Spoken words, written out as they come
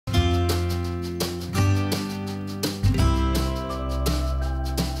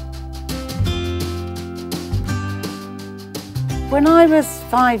When I was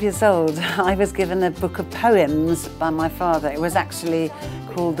 5 years old, I was given a book of poems by my father. It was actually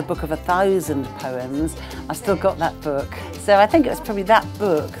called the Book of 1,000 Poems. I still got that book. So I think it was probably that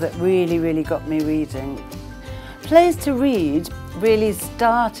book that really got me reading. Plays to read really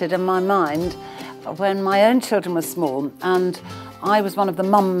started in my mind when my own children were small, and I was one of the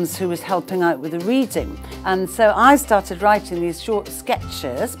mums who was helping out with the reading. And so I started writing these short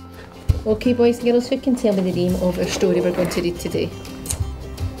sketches. Okay, boys and girls, who can tell me the name of our story we're going to read today?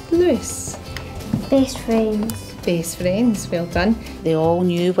 Lewis. Best friends. Best friends, well done. They all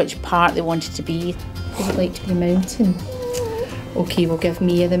knew which part they wanted to be. They would like to be the mountain. Okay, we'll give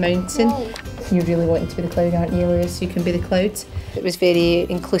Mia the mountain. You're really wanting to be the cloud, aren't you, Lewis? You can be the cloud. It was very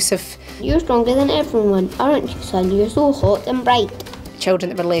inclusive. You're stronger than everyone, aren't you, son? You're so hot and bright. Children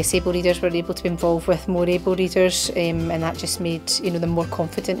that were less able readers were able to be involved with more able readers, and that just made them more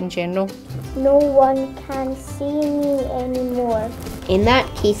confident in general. No one can see me anymore. In that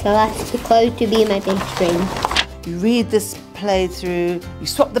case, I'll ask the cloud to be my best friend. You read this play through, you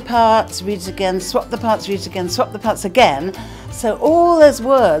swap the parts, read it again, swap the parts, read it again, swap the parts again. So all those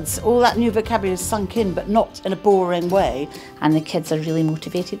words, all that new vocabulary is sunk in, but not in a boring way. And the kids are really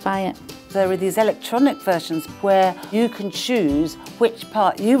motivated by it. There are these electronic versions where you can choose which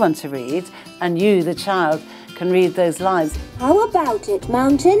part you want to read, and you, the child, can read those lines. How about it,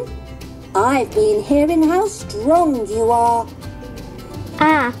 Mountain? I've been hearing how strong you are.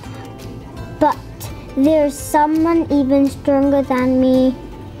 Ah, but there's someone even stronger than me.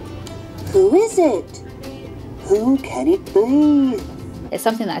 Who is it? Who can it be? It's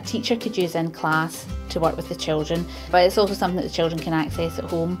something that a teacher could use in class to work with the children, but it's also something that the children can access at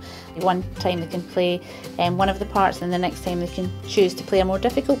home. One time they can play one of the parts, and the next time they can choose to play a more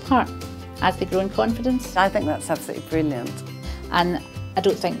difficult part as they grow in confidence. I think that's absolutely brilliant. And I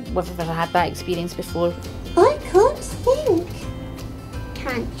don't think we've ever had that experience before. I can't think.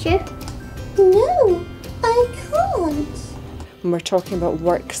 Can't you? No, I can't. When we're talking about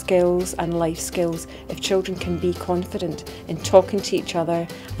work skills and life skills, if children can be confident in talking to each other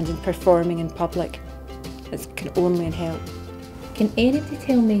and in performing in public, it can only help. Can anybody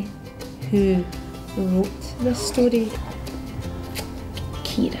tell me who wrote this story?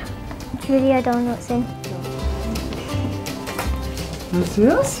 Kira. Julia Donaldson. That's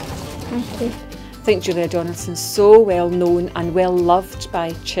yours? Thank you. I think Julia Donaldson's so well known and well loved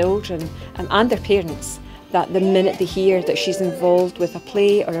by children and their parents that the minute they hear that she's involved with a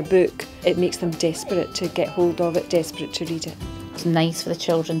play or a book, it makes them desperate to get hold of it, desperate to read it. It's nice for the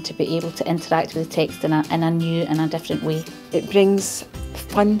children to be able to interact with the text in a new and a different way. It brings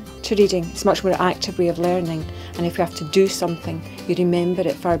fun to reading. It's a much more active way of learning, and if you have to do something, you remember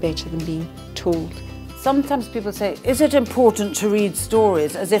it far better than being told. Sometimes people say, is it important to read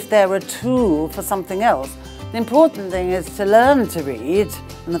stories as if they're a tool for something else? The important thing is to learn to read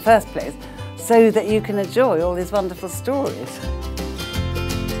in the first place so that you can enjoy all these wonderful stories.